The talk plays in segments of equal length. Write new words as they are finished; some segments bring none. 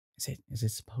Is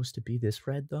it supposed to be this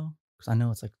red though? Because I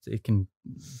know it's like it can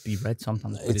be red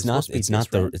sometimes. But It's not. It's not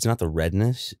the. It's not the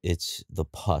redness. It's the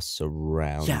pus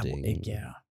surrounding.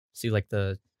 Yeah. See, like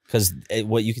because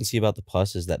what you can see about the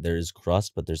pus is that there is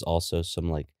crust, but there's also some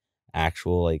like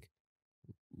actual like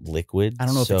liquid. I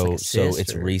don't know if it's like a cyst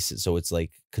it's recent. So it's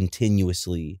like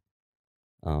continuously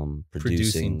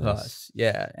producing pus.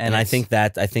 Yeah, and I think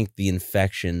the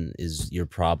infection is your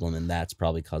problem, and that's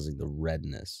probably causing the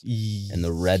redness. And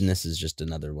the redness is just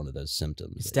another one of those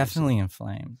symptoms. It's definitely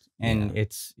inflamed, and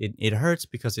it hurts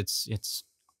because it's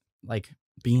like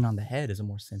being on the head is a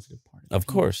more sensitive part. Of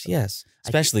course, yes,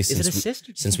 especially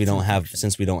since we don't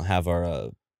have our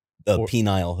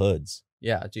penile hoods.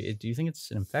 Yeah. Do you think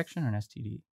it's an infection or an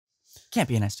STD? Can't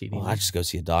be an STD. Well, I just go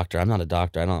see a doctor. I'm not a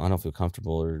doctor. I don't feel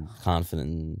comfortable or confident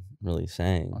in really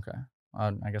saying. Okay.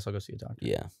 I guess I'll go see a doctor.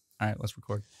 Yeah. All right, let's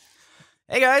record.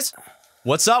 Hey guys,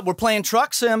 what's up? We're playing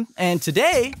Truck Sim, and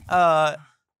today,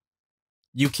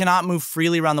 you cannot move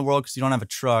freely around the world because you don't have a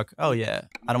truck. Oh yeah,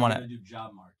 I don't want to do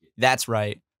job market. That's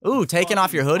right. Ooh, taking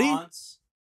off your hoodie. Ponce.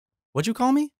 What'd you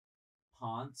call me?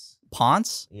 Ponce.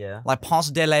 Ponce? Yeah. Like Ponce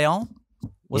de Leon?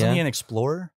 Wasn't he an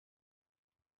explorer?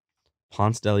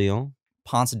 Ponce de Leon.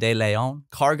 Ponce de Leon.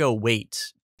 Cargo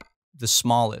weight, the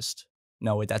smallest.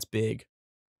 No, wait, that's big.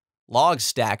 Log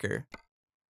stacker.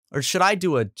 Or should I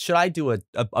do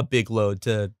a big load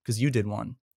because you did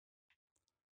one?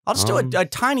 I'll just do a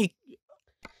tiny.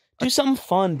 Do something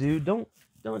fun, dude.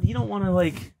 You don't want to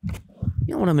like.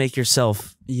 You don't want to make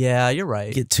yourself. Yeah, you're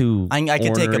right. Get too. I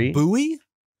could take a buoy.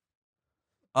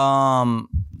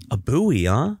 A buoy,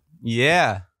 huh?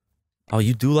 Yeah. Oh,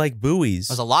 you do like buoys.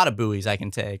 There's a lot of buoys I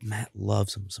can take. Matt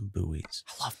loves some buoys.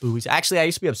 I love buoys. Actually, I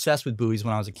used to be obsessed with buoys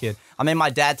when I was a kid. I made my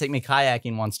dad take me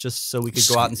kayaking once just so we could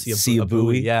go out and see a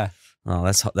buoy. Yeah. Oh,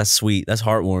 that's sweet. That's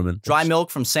heartwarming. Dry milk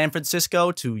from San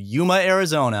Francisco to Yuma,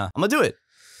 Arizona. I'm gonna do it.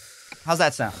 How's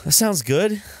that sound? That sounds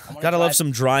good. Gotta love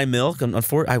some dry milk.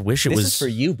 I wish it was. This is for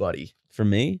you, buddy. For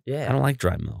me? Yeah. I don't like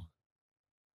dry milk.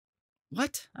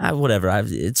 What? Whatever.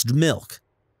 It's milk.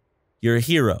 You're a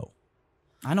hero.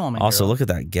 I know I'm a also, hero. Look at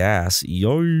that gas.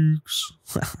 Yikes.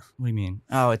 What do you mean?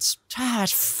 Oh, it's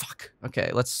fuck.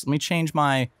 Okay, let me change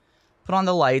my. Put on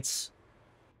the lights.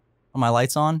 Are my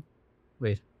lights on?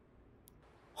 Wait.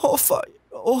 Oh fuck.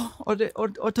 Oh, are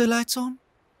the lights on?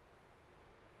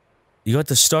 You got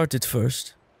to start it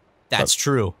first. That's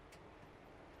true.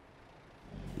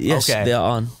 Yes, okay. They're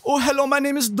on. Oh, hello. My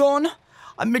name is Don.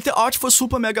 I make the art for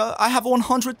SuperMega. I have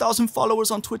 100,000 followers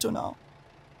on Twitter now.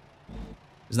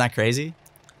 Isn't that crazy?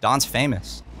 Don's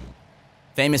famous.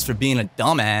 Famous for being a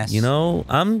dumbass. You know,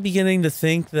 I'm beginning to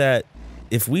think that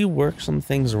if we work some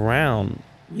things around,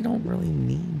 we don't really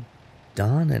need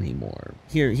Don anymore.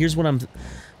 Here's what I'm...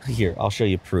 Here, I'll show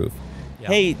you proof. Yep.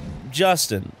 Hey,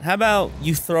 Justin, how about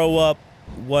you throw up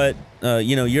what,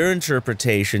 your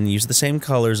interpretation, use the same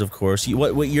colors, of course,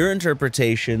 what your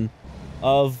interpretation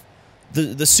of...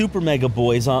 The SuperMega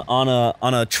boys on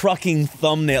a trucking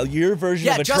thumbnail. Your version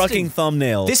of a Justin, trucking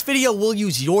thumbnail. This video will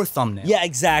use your thumbnail. Yeah,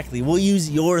 exactly. We'll use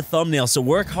your thumbnail. So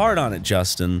work hard on it,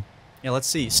 Justin. Yeah, let's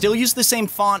see. Still use the same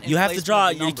font. You have to draw.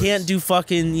 You can't do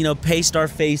fucking paste our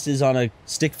faces on a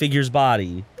stick figure's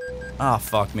body. Ah,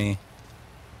 fuck me.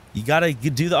 You gotta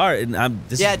do the art, and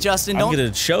Justin. I'm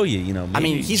gonna show you. Maybe I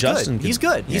mean, he's Justin good. He's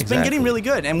good. He's been getting really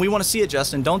good, and we want to see it,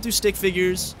 Justin. Don't do stick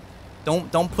figures.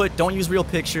 Don't use real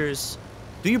pictures.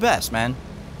 Do your best, man.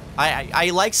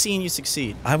 I like seeing you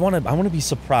succeed. I want to be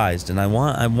surprised, and I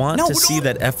want to see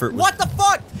that effort. What the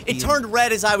fuck? It turned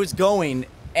red as I was going,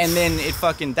 and then it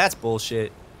fucking. That's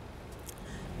bullshit.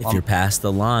 If you're past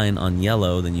the line on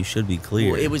yellow, then you should be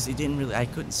clear. Well, it didn't really. I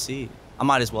couldn't see. I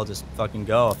might as well just fucking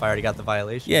go if I already got the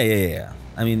violation. Yeah.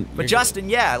 I mean, but Justin,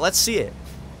 yeah, let's see it.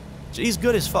 He's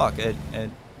good as fuck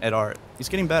at art. He's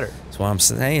getting better. So what I'm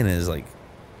saying is like,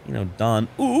 Don.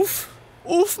 Oof,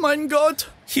 mein Gott.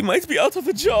 He might be out of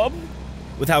a job.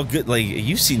 With how good, like,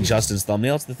 you've seen Justin's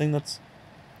thumbnail. It's the thing that's...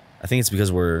 I think it's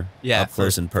because we're up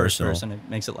close and personal. First person, it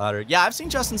makes it louder. Yeah, I've seen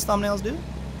Justin's thumbnails, dude.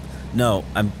 No,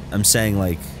 I'm saying,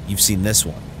 like, you've seen this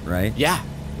one, right? Yeah,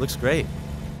 looks great.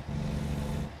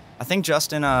 I think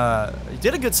Justin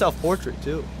did a good self-portrait,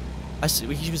 too.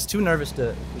 He was too nervous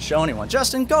to show anyone.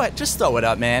 Justin, go ahead. Just throw it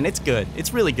up, man. It's good.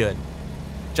 It's really good.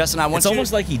 Justin, I want you... It's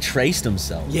almost like he traced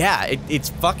himself. Yeah, it's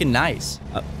fucking nice.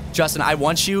 Justin, I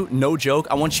want you, no joke,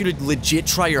 I want you to legit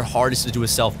try your hardest to do a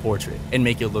self-portrait and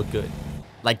make it look good.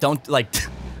 Like, don't, like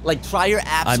try your absolute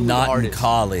hardest. I'm not in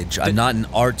college. I'm not in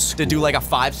art school. To do like a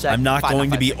 5-second... I'm not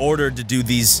going to be ordered to do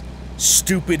these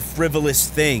stupid, frivolous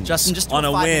things. Justin, just do on a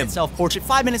a whim. 5-minute self-portrait.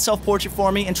 5-minute self-portrait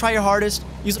for me and try your hardest.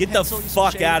 Get the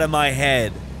fuck out of my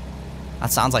head.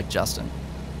 That sounds like Justin.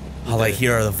 All I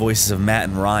hear are the voices of Matt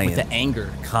and Ryan. With the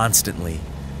anger. Constantly.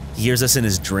 He hears us in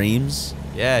his dreams.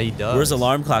 Yeah, he does. Where's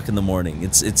alarm clock in the morning?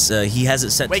 He has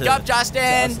it set Wake to... up, Justin!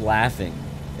 To us laughing.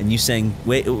 And you saying,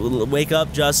 wake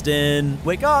up, Justin.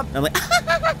 Wake up! And I'm like,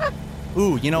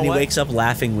 ooh, you know and what? he wakes up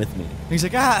laughing with me. He's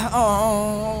like,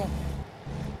 oh.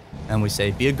 And we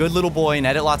say, be a good little boy and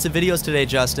edit lots of videos today,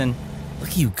 Justin. Look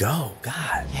at you go.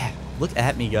 God. Yeah, look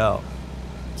at me go.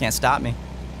 Can't stop me.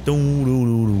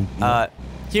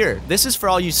 Here, this is for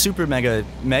all you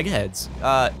SuperMega heads.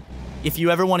 If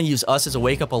you ever want to use us as a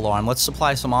wake-up alarm, let's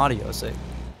supply some audio. Say,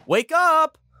 wake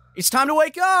up! It's time to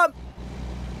wake up!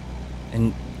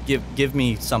 And give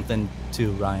me something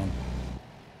too, Ryan.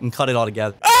 And cut it all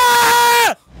together.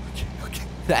 Ah! Okay.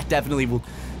 That definitely will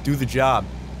do the job.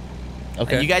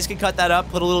 Okay. And you guys can cut that up,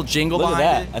 put a little jingle Look behind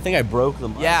at that. it. I think I broke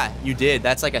them. Yeah, you did.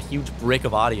 That's like a huge brick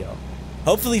of audio.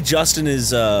 Hopefully Justin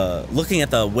is looking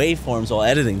at the waveforms while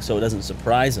editing so it doesn't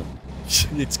surprise him.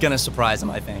 It's gonna surprise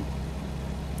him, I think.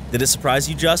 Did it surprise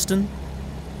you, Justin?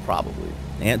 Probably.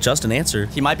 Justin, answer.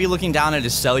 He might be looking down at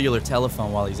his cellular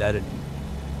telephone while he's editing.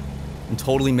 And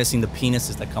totally missing the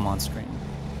penises that come on screen.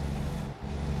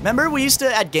 Remember we used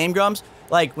to, at Game Grumps,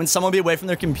 like, when someone would be away from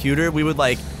their computer,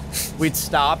 we'd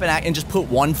stop and just put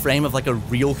one frame of, like, a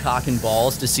real cock and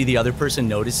balls to see the other person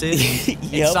notice it.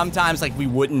 Yep. And sometimes, like, we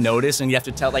wouldn't notice, and you have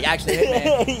to tell, like, actually,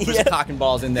 hey, man, there's a cock and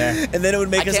balls in there. And then it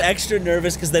would make us extra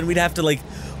nervous, because then we'd have to, like,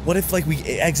 what if, like, we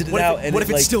exited out and what if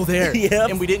it's still there?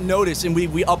 Yep. And we didn't notice, and we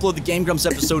upload the Game Grumps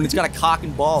episode, and it's got a cock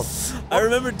and balls. I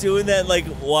remember doing that,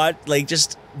 like,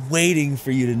 just waiting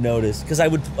for you to notice, because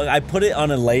I put it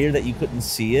on a layer that you couldn't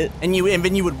see it. And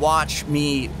then you would watch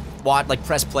me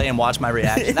press play and watch my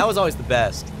reaction. That was always the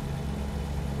best.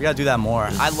 We gotta do that more.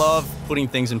 I love putting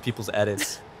things in people's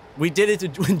edits. We did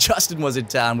it when Justin was in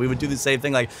town. We would do the same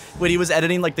thing. Like when he was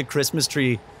editing like the Christmas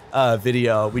tree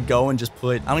video, we'd go and just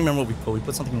put, I don't remember what we put. We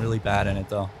put something really bad in it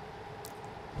though.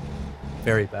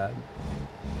 Very bad.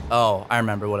 Oh, I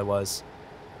remember what it was.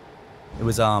 It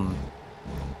was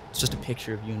it's just a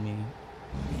picture of you and me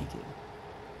naked.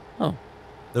 Oh.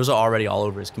 Those are already all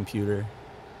over his computer.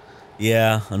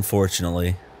 Yeah,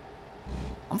 unfortunately.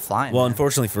 I'm flying. Well, man.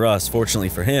 unfortunately for us, fortunately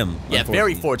for him. Yeah,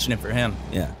 very fortunate for him.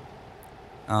 Yeah.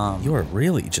 You are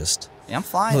really just yeah, I'm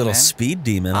flying, a little man. speed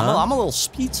demon, huh? I'm a little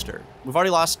speedster. We've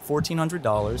already lost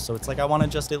 $1,400, so it's like I want to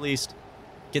just at least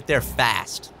get there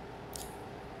fast.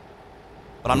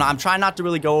 But I'm trying not to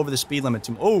really go over the speed limit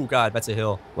too much. Oh, God, that's a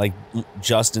hill. Like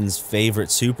Justin's favorite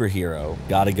superhero.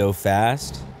 Gotta go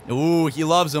fast. Ooh, he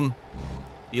loves him.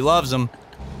 He loves him.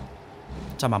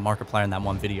 Talking about Markiplier in that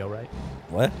one video, right?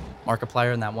 What?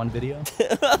 Markiplier in that one video.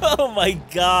 Oh my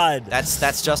God.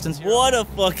 That's Justin's hero. What a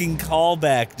fucking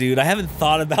callback, dude. I haven't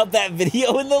thought about that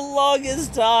video in the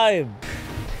longest time.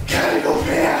 Gotta go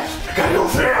fast. Gotta go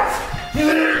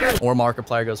fast. Or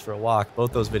Markiplier goes for a walk.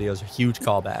 Both those videos are huge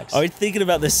callbacks. Are we thinking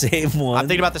about the same one? I'm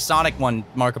thinking about the Sonic one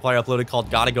Markiplier uploaded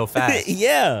called Gotta Go Fast.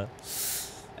 Yeah.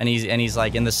 And he's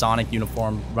like in the Sonic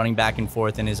uniform running back and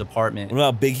forth in his apartment. What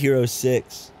about Big Hero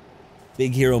 6?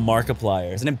 Big Hero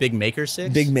Markiplier. Isn't it Big Maker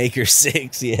 6? Big Maker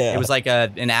 6, yeah. It was like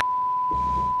an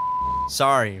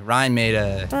sorry, Ryan made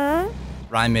a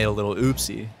little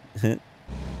oopsie.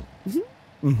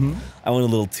 I went a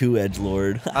little too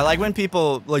edgelord. I like when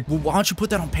people like, well, why don't you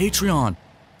put that on Patreon?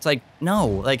 It's like, no,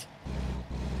 like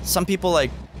some people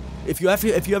like if you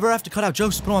ever have to cut out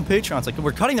jokes, put them on Patreon. It's like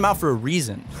we're cutting them out for a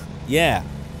reason. Yeah.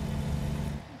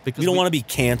 Because we don't want to be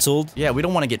canceled. Yeah, we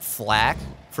don't want to get flack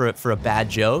for a bad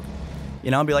joke. You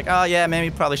know, and be like, oh yeah,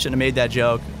 maybe probably shouldn't have made that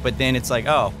joke. But then it's like,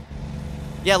 oh,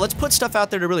 yeah, let's put stuff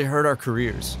out there to really hurt our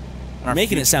careers. Our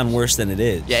making it sound worse than it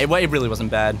is. Yeah, it really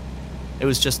wasn't bad. It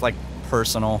was just like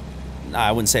personal. Nah,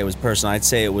 I wouldn't say it was personal. I'd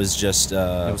say it was just. It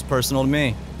was personal to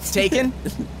me. Taken?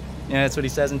 Yeah, that's what he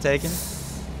says in Taken.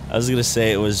 I was gonna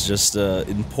say it was just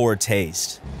in poor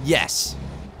taste. Yes.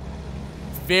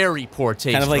 Very poor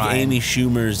taste. Kind of like Ryan. Amy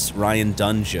Schumer's Ryan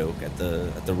Dunn joke at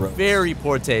the roast. Very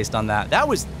poor taste on that. That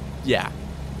was, yeah.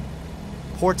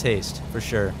 Poor taste for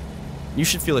sure. You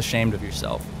should feel ashamed of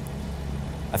yourself.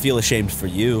 I feel ashamed for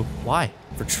you. Why?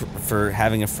 For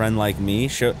having a friend like me.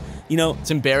 You know,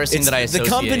 it's embarrassing that I associate. The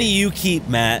company you keep,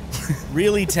 Matt,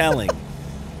 really telling.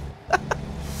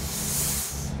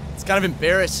 It's kind of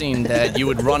embarrassing that you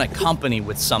would run a company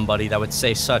with somebody that would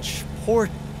say such poor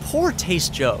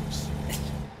taste jokes.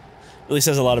 Really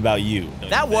says a lot about you.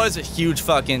 That was a huge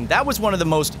fucking. That was one of the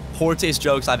most poor taste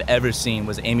jokes I've ever seen.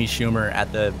 Was Amy Schumer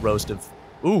at the roast of.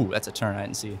 Ooh, that's a turn I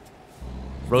didn't see.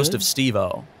 Roast of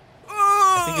Steve-O.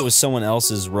 I think it was someone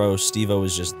else's roast. Steve-O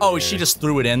was just. Oh, there. she just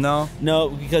threw it in though. No,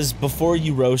 because before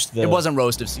you roast the. It wasn't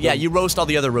roast of. Yeah, you roast all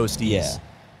the other roasties. Yeah.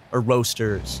 Or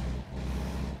roasters.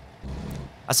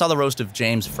 I saw the roast of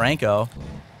James Franco.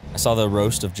 I saw the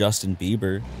roast of Justin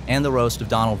Bieber. And the roast of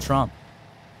Donald Trump.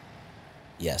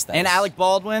 Yes, that and was, Alec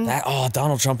Baldwin.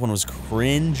 Donald Trump one was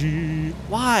cringy.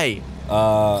 Why?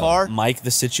 Car? Mike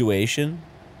the Situation.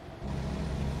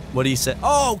 What do you say?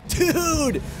 Oh,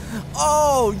 dude!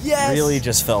 Oh, yes! Really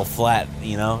just fell flat,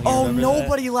 you know? Oh,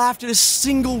 nobody laughed at a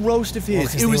single roast of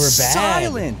his. Well, it was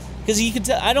silent. Because you could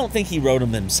tell, I don't think he wrote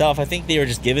them himself. I think they were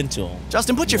just given to him.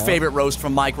 Justin, put your favorite roast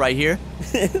from Mike right here.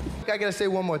 I gotta say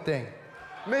one more thing.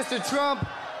 Mr. Trump,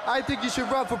 I think you should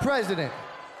run for president.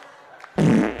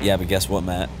 Yeah, but guess what,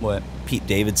 Matt? What? Pete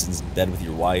Davidson's in bed with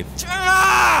your wife.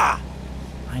 Ah!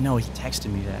 I know, he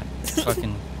texted me that.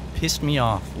 Fucking pissed me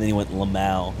off. And then he went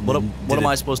Lamau. What am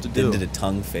I supposed to do? Then did a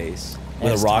tongue face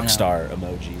with a rock star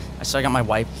emoji. I saw he got my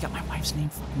wife's name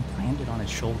fucking branded on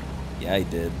his shoulder. Yeah, he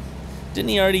did. Didn't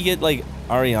he already get, like,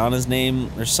 Ariana's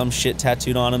name or some shit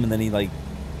tattooed on him, and then he, like...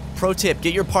 Pro tip,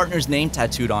 get your partner's name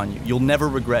tattooed on you. You'll never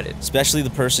regret it. Especially the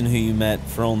person who you met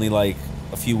for only, like,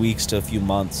 a few weeks to a few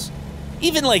months.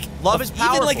 Even, like... Love is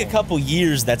powerful. Even, like, a couple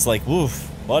years, that's like,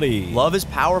 woof, buddy. Love is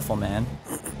powerful, man.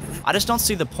 I just don't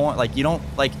see the point. Like, you don't,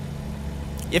 like...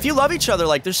 If you love each other,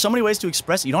 like, there's so many ways to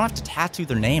express it. You don't have to tattoo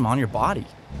their name on your body.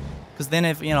 Because then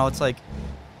if, you know, it's like...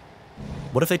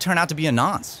 What if they turn out to be a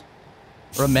nonce?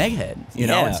 Or a meghead, you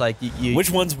know? It's like you...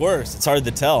 Which one's worse? It's hard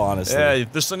to tell, honestly. Yeah,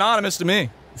 they're synonymous to me.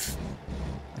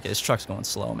 Okay, this truck's going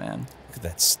slow, man. Look at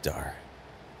that star.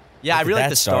 Yeah, I really like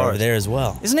the star over there as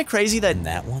well. Isn't it crazy that... And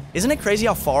that one? Isn't it crazy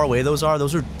how far away those are?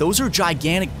 Those are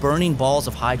gigantic burning balls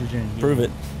of hydrogen. Prove it.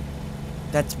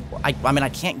 That's... I mean, I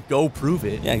can't go prove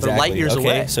it. Yeah, exactly. They're light years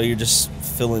away. So you're just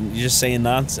you're just saying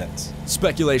nonsense.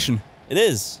 Speculation. It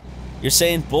is. You're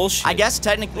saying bullshit. I guess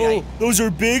technically... those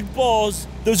are big balls.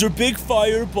 Those are big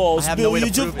fireballs.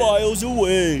 Millions of miles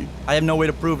away. I have no way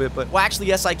to prove it, but... Well, actually,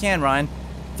 yes, I can, Ryan.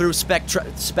 Through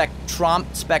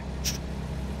spectrometry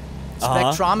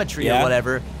or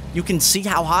whatever, you can see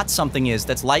how hot something is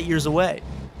that's light years away.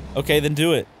 Okay, then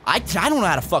do it. I don't know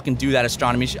how to fucking do that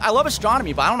astronomy shit. I love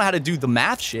astronomy, but I don't know how to do the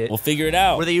math shit. We'll figure it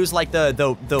out. Where they use like the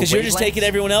because you're just taking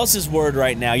everyone else's word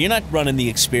right now. You're not running the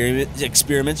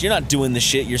experiments. You're not doing the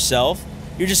shit yourself.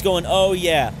 You're just going, oh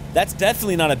yeah, that's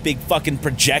definitely not a big fucking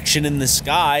projection in the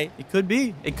sky. It could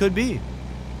be. It could be.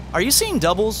 Are you seeing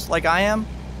doubles like I am?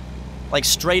 Like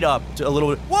straight up to a little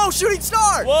bit. Whoa, shooting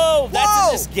star! Whoa, that's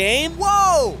in this game?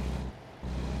 Whoa!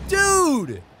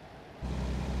 Dude!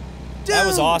 That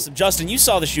was awesome. Justin, you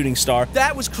saw the shooting star.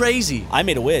 That was crazy. I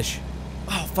made a wish.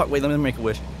 Oh, fuck. Wait, let me make a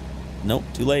wish. Nope,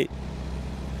 too late.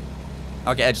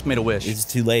 Okay, I just made a wish. It's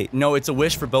too late. No, it's a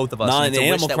wish for both of us. Not in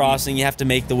Animal Crossing, you have to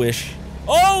make the wish.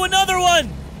 Oh, another one!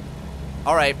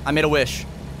 All right, I made a wish.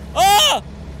 Ah!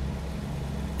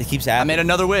 It keeps happening. I made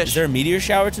another wish. Is there a meteor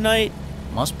shower tonight?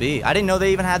 Must be. I didn't know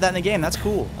they even had that in the game. That's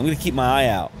cool. I'm going to keep my eye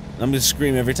out. I'm going to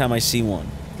scream every time I see one.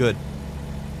 Good.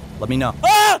 Let me know.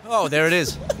 Ah! Oh, there it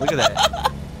is. Look at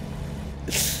that.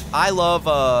 I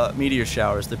love meteor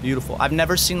showers. They're beautiful. I've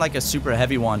never seen like a super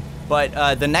heavy one, but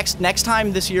the next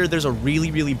time this year there's a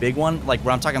really big one, like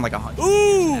where I'm talking like 100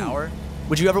 an hour.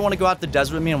 Would you ever want to go out to the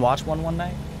desert with me and watch one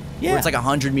night? Yeah. Where it's like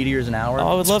 100 meteors an hour. Oh,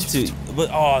 I would love to. But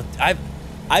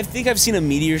I think I've seen a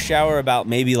meteor shower about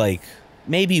maybe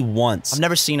once. I've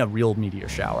never seen a real meteor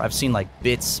shower. I've seen like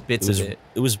bits of it.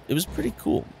 It was pretty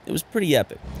cool. It was pretty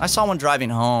epic. I saw one driving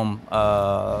home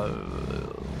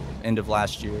end of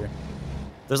last year.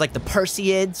 There's like the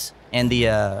Perseids and the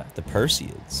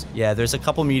Perseids. Yeah, there's a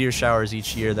couple meteor showers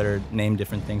each year that are named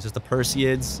different things. There's the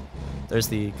Perseids. There's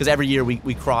because every year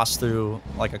we cross through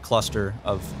like a cluster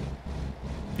of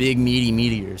big meaty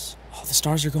meteors. Oh, the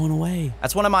stars are going away.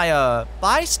 That's one of my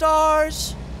bye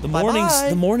stars. The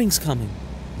morning's coming.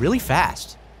 Really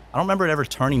fast. I don't remember it ever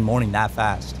turning morning that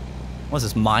fast. What is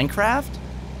this, Minecraft?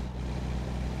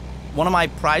 One of my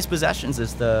prized possessions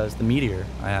is the meteor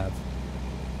I have.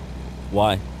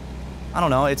 Why? I don't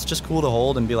know. It's just cool to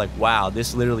hold and be like, wow,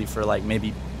 this literally for like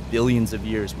maybe billions of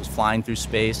years was flying through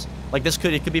space. Like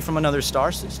it could be from another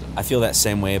star system. I feel that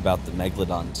same way about the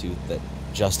Megalodon tooth that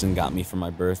Justin got me for my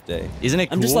birthday. Isn't it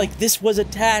cool? I'm just like, this was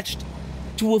attached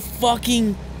to a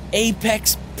fucking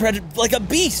apex predator, like a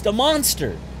beast, a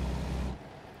monster.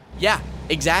 Yeah,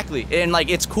 exactly. And like,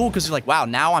 it's cool because you're like, wow,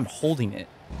 now I'm holding it.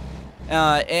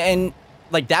 And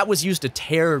like that was used to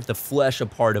tear the flesh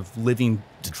apart of living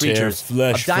creatures,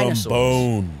 flesh of dinosaurs. from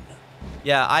bone.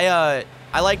 Yeah, I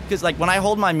like, because like when I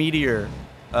hold my meteor,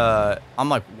 I'm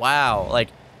like, wow, like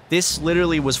this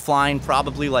literally was flying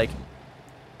probably like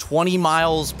 20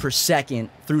 miles per second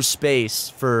through space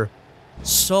for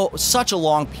such a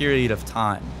long period of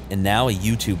time. And now a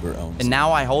YouTuber owns it. And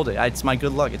now I hold it. It's my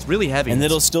good luck. It's really heavy. And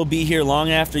it'll still be here long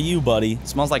after you, buddy. It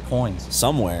smells like coins.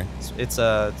 Somewhere. It's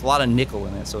a lot of nickel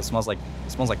in it, so it smells like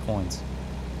coins.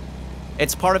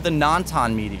 It's part of the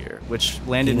Nantan meteor, which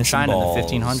landed in China in the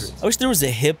 1500s. I wish there was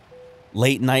a hip,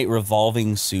 late-night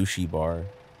revolving sushi bar.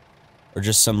 Or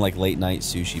just some, like, late-night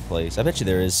sushi place. I bet you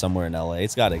there is somewhere in LA.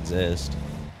 It's gotta exist.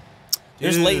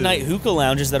 There's late-night hookah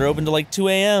lounges that are open to, like, 2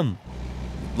 a.m.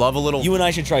 Love a little... You and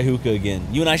I should try hookah again.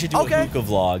 You and I should do a hookah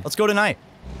vlog. Let's go tonight.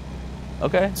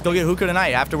 Okay. Let's go get hookah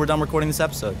tonight after we're done recording this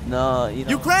episode. No, you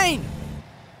know... Ukraine!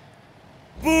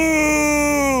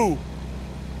 Boo!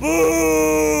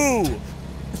 Boo!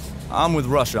 I'm with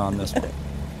Russia on this one.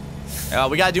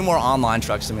 We gotta do more online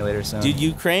truck simulator soon. Dude,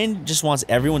 Ukraine just wants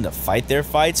everyone to fight their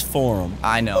fights for them.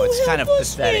 I know, it's kind of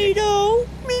pathetic. NATO.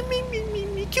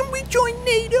 Me. Can we join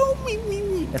NATO?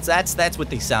 Me. That's what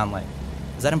they sound like.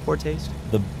 Is that in poor taste?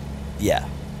 Yeah,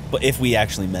 but if we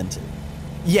actually meant it.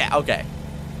 Yeah, okay.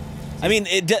 I mean,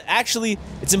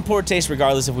 it's in poor taste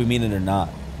regardless if we mean it or not.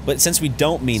 But since we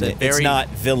don't mean it, it's not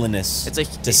villainous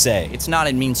to say. It's not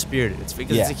in mean-spirited. It's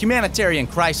because it's a humanitarian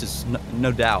crisis,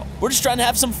 no doubt. We're just trying to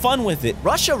have some fun with it.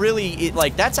 Russia really,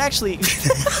 that's actually...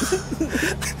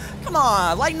 Come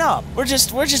on, lighten up. We're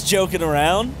just joking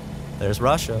around. There's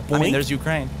Russia. Boink. I mean, there's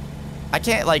Ukraine. I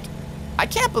can't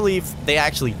believe they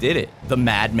actually did it. The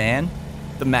madman,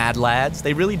 the mad lads,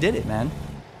 they really did it, man.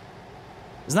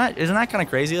 Isn't that kind of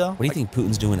crazy, though? What do you think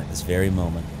Putin's doing at this very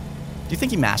moment? Do you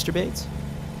think he masturbates?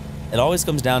 It always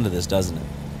comes down to this, doesn't it?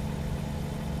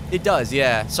 It does,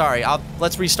 yeah. Sorry,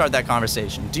 let's restart that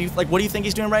conversation. What do you think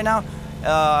he's doing right now?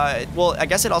 Well, I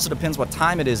guess it also depends what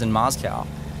time it is in Moscow.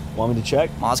 Want me to check?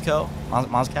 Moscow?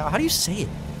 Moscow? How do you say it?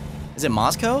 Is it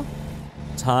Moscow?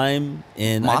 Time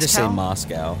in... Moscow? I just say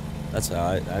Moscow. That's how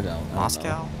I don't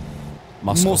Moscow?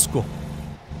 Moscow.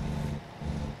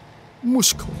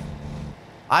 Moscow.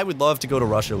 I would love to go to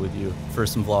Russia with you for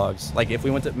some vlogs. Like,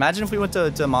 imagine if we went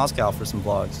to Moscow for some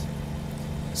vlogs.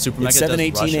 SuperMega It's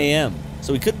 7:18 a.m.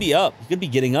 So he could be up. He could be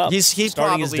getting up. He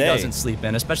probably doesn't sleep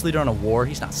in, especially during a war.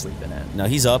 He's not sleeping in. No,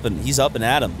 he's up and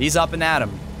at 'em. He's up and at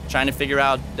 'em, trying to figure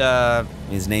out.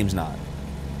 His name's not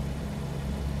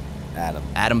Adam.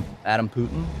 Adam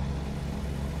Putin.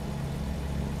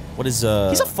 What is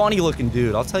He's a funny looking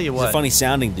dude. I'll tell you what. He's a funny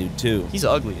sounding dude too. He's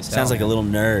ugly as hell. Sounds like a little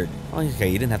nerd. Oh, okay,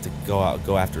 you didn't have to go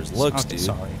after his looks, okay,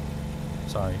 dude.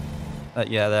 Sorry.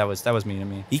 Yeah, that was mean to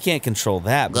me. He can't control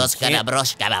that, but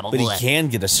he can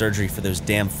get a surgery for those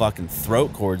damn fucking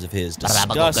throat cords of his.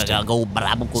 Disgusting.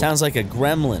 Sounds like a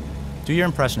gremlin. Do your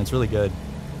impression. It's really good.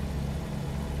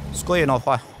 Yeah,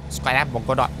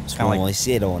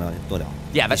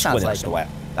 that sounds like him.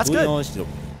 That's good.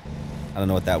 I don't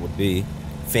know what that would be.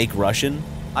 Fake Russian?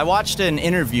 I watched an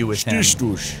interview with him.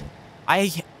 I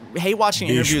hate watching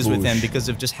interviews with him because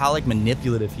of just how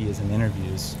manipulative he is in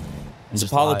interviews. He's a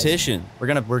politician.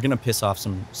 Lies. We're gonna piss off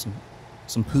some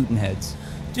Putin heads.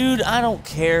 Dude, I don't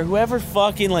care. Whoever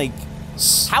fucking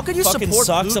how could you fucking support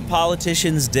sucks Putin? a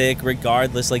politician's dick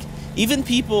regardless. Even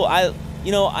people I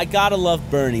gotta love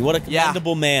Bernie. What a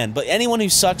commendable man. But anyone who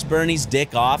sucks Bernie's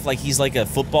dick off like he's like a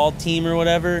football team or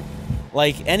whatever,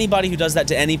 anybody who does that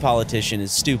to any politician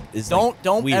is stupid.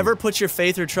 Don't ever put your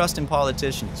faith or trust in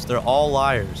politicians. They're all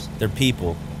liars. They're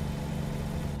people.